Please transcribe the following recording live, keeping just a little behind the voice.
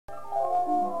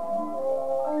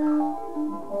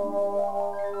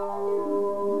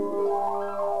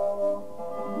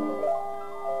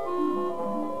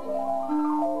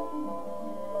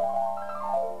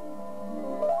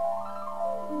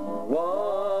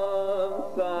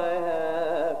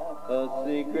no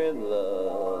secret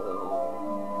love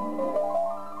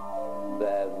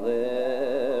that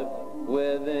lived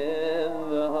within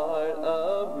the heart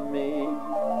of me.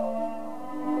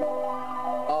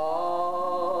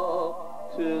 All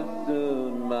too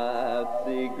soon my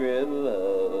secret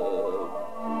love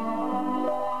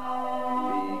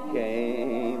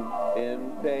became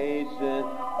impatient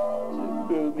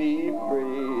to be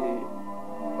free.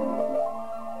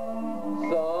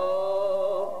 So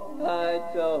I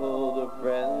told a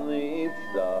friendly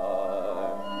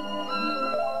star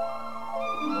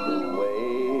the way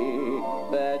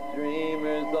that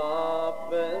dreamers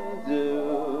often do,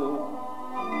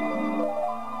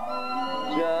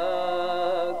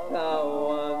 just how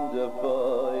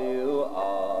wonderful you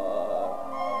are,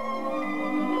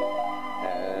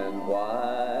 and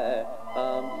why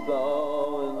I'm so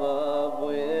in love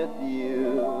with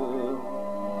you.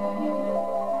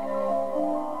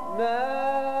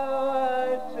 Now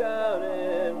I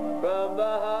shouted from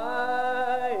the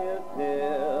highest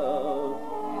hills,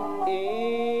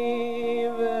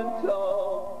 even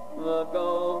told the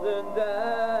golden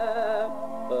daffodils.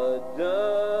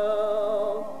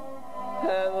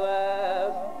 At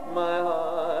last my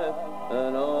heart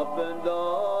an open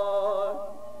door,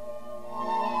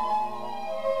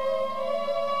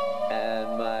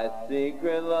 and my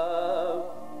secret love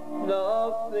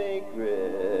no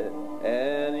secret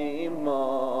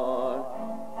anymore.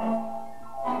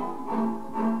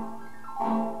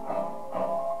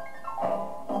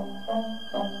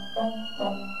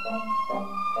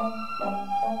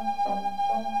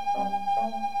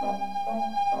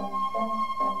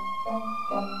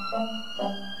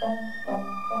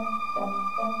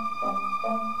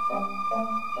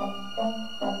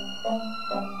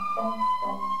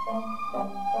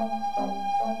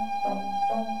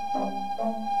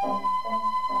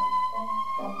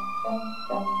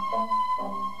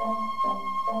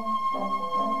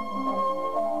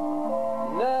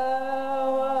 Now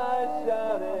I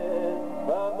shouted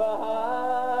from the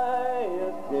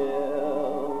highest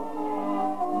hills,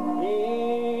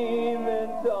 even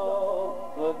told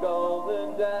the golden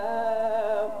daffodils.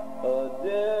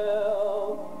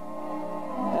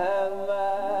 At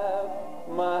last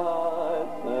my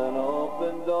heart's an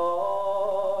open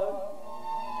door,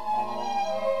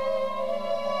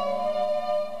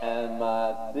 and my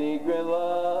secret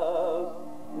love's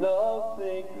no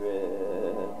secret